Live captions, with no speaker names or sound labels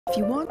If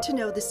you want to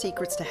know the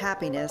secrets to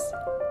happiness,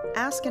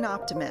 ask an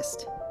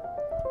optimist.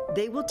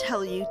 They will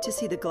tell you to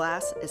see the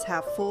glass as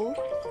half full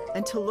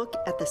and to look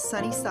at the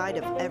sunny side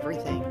of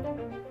everything.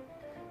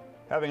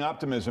 Having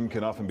optimism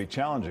can often be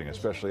challenging,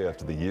 especially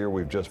after the year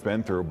we've just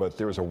been through, but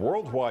there is a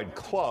worldwide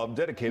club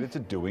dedicated to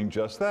doing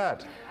just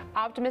that.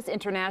 Optimist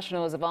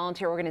International is a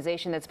volunteer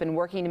organization that's been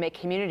working to make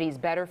communities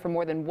better for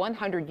more than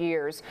 100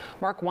 years.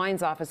 Mark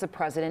Weinsoff is the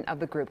president of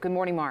the group. Good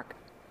morning, Mark.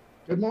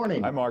 Good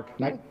morning. Hi, Mark.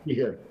 Nice to be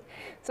here.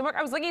 So, Mark,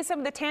 I was looking at some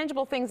of the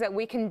tangible things that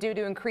we can do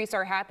to increase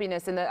our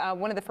happiness, and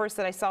one of the first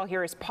that I saw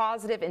here is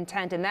positive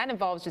intent, and that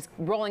involves just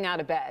rolling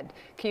out of bed.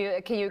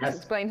 Can you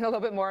explain a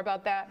little bit more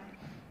about that?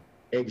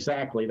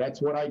 Exactly.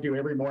 That's what I do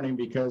every morning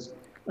because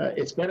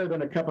it's better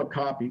than a cup of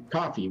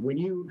coffee. When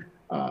you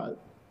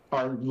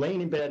are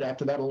laying in bed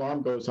after that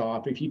alarm goes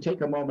off, if you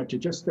take a moment to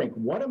just think,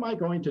 what am I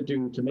going to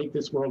do to make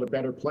this world a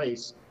better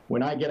place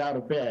when I get out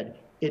of bed?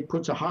 It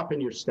puts a hop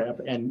in your step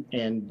and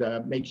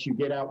makes you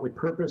get out with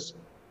purpose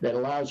that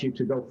allows you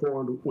to go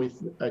forward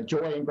with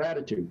joy and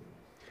gratitude.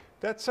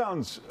 That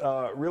sounds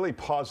really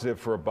positive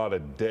for about a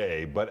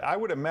day, but I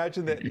would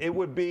imagine that it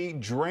would be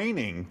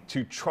draining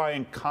to try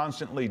and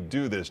constantly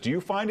do this. Do you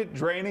find it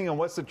draining, and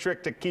what's the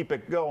trick to keep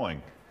it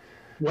going?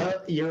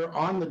 Well, you're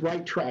on the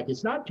right track.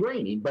 It's not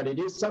draining, but it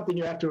is something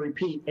you have to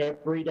repeat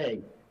every day.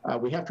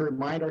 We have to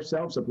remind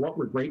ourselves of what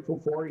we're grateful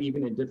for,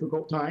 even in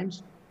difficult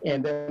times.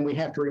 And then we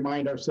have to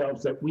remind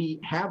ourselves that we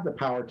have the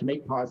power to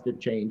make positive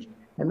change.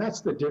 And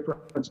that's the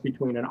difference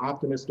between an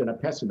optimist and a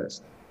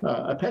pessimist.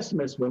 A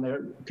pessimist, when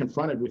they're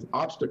confronted with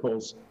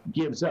obstacles,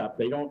 gives up.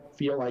 They don't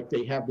feel like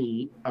they have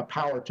the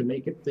power to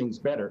make things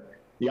better.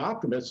 The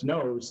optimist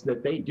knows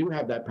that they do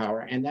have that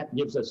power, and that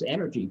gives us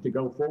energy to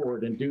go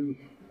forward and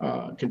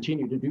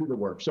continue to do the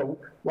work. So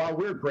while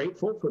we're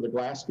grateful for the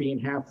glass being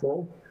half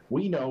full,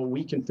 we know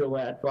we can fill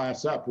that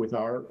glass up with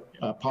our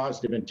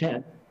positive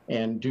intent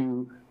and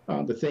do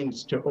the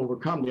things to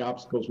overcome the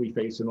obstacles we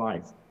face in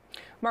life.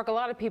 Mark, a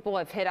lot of people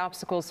have hit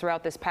obstacles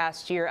throughout this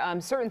past year,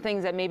 certain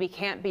things that maybe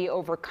can't be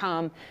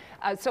overcome.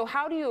 So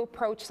how do you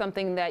approach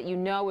something that you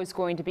know is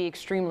going to be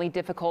extremely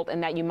difficult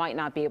and that you might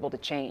not be able to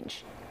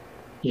change?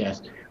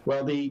 Yes.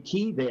 Well, the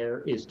key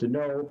there is to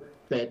know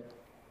that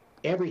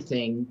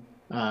everything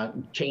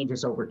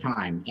changes over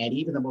time, and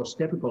even the most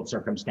difficult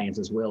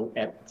circumstances will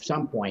at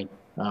some point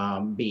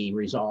be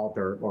resolved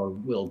or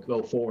will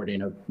go forward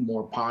in a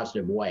more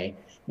positive way.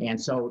 And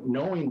so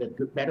knowing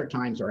that better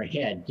times are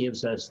ahead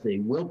gives us the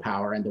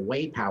willpower and the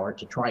way power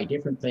to try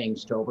different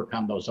things to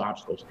overcome those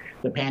obstacles.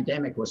 The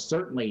pandemic was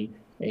certainly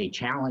a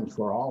challenge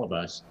for all of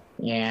us,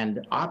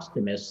 and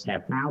optimists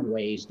have found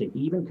ways to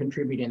even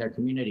contribute in their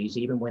communities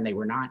even when they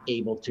were not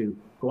able to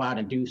go out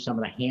and do some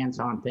of the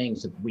hands-on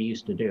things that we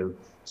used to do.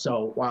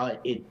 So while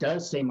it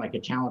does seem like a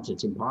challenge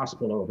that's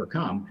impossible to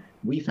overcome,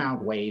 we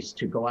found ways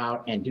to go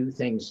out and do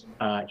things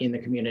in the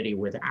community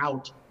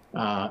without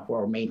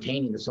or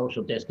maintaining the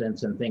social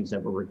distance and things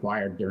that were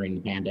required during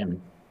the pandemic.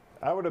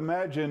 I would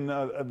imagine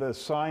the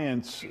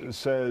science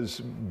says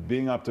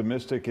being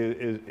optimistic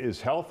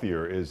is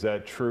healthier. Is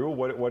that true?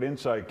 What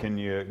insight can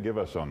you give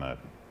us on that?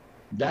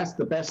 That's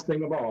the best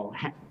thing of all.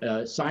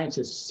 Science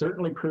has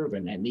certainly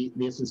proven, and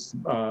this is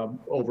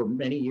over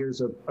many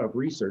years of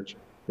research,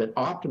 that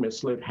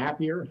optimists live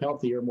happier,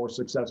 healthier, more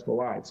successful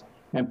lives.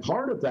 And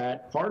part of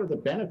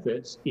the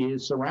benefits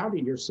is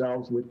surrounding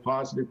yourselves with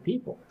positive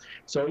people.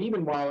 So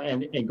even while,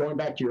 and going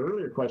back to your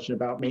earlier question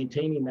about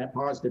maintaining that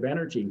positive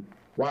energy,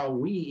 while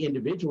we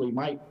individually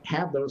might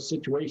have those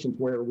situations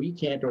where we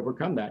can't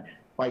overcome that,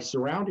 by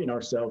surrounding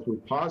ourselves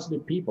with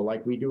positive people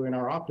like we do in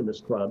our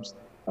optimist clubs,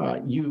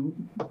 you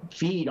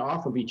feed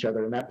off of each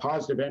other and that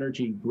positive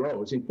energy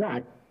grows. In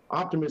fact,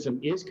 optimism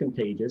is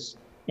contagious.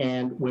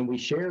 And when we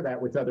share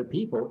that with other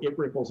people, it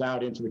ripples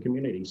out into the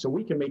community. So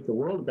we can make the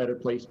world a better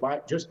place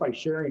just by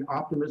sharing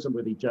optimism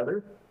with each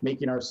other,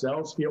 making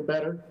ourselves feel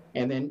better,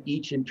 and then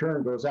each in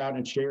turn goes out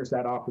and shares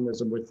that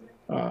optimism with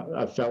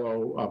a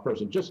fellow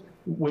person. Just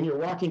when you're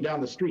walking down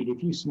the street,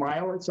 if you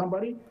smile at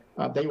somebody,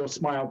 they will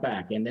smile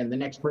back, and then the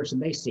next person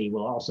they see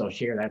will also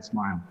share that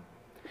smile.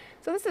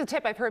 So this is a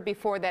tip I've heard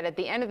before, that at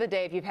the end of the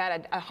day, if you've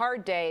had a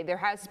hard day, there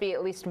has to be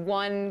at least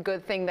one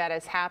good thing that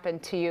has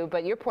happened to you,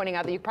 but you're pointing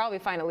out that you probably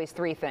find at least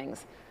 3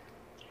 things.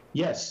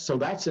 Yes, so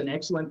that's an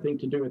excellent thing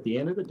to do at the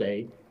end of the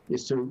day,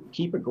 is to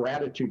keep a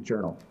gratitude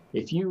journal.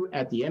 If you,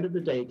 at the end of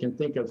the day, can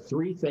think of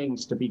 3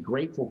 things to be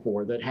grateful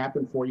for that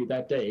happened for you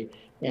that day,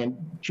 and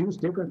choose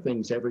different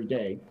things every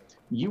day,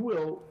 you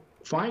will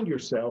find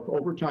yourself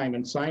over time,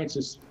 and science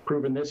has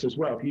proven this as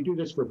well, if you do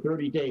this for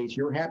 30 days,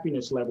 your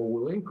happiness level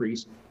will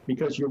increase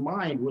because your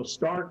mind will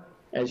start,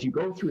 as you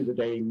go through the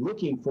day,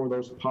 looking for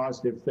those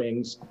positive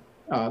things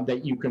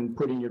that you can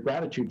put in your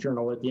gratitude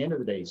journal at the end of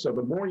the day. So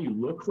the more you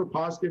look for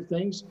positive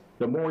things,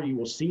 the more you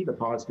will see the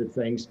positive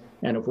things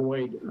and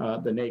avoid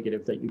the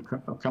negative that you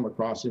come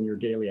across in your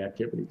daily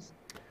activities.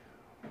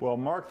 Well,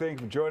 Mark,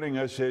 thank you for joining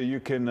us. You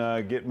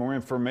can get more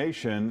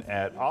information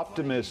at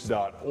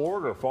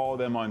optimist.org or follow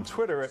them on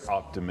Twitter at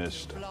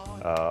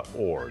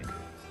optimist.org.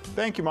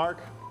 Thank you, Mark.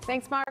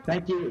 Thanks, Mark.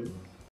 Thank you.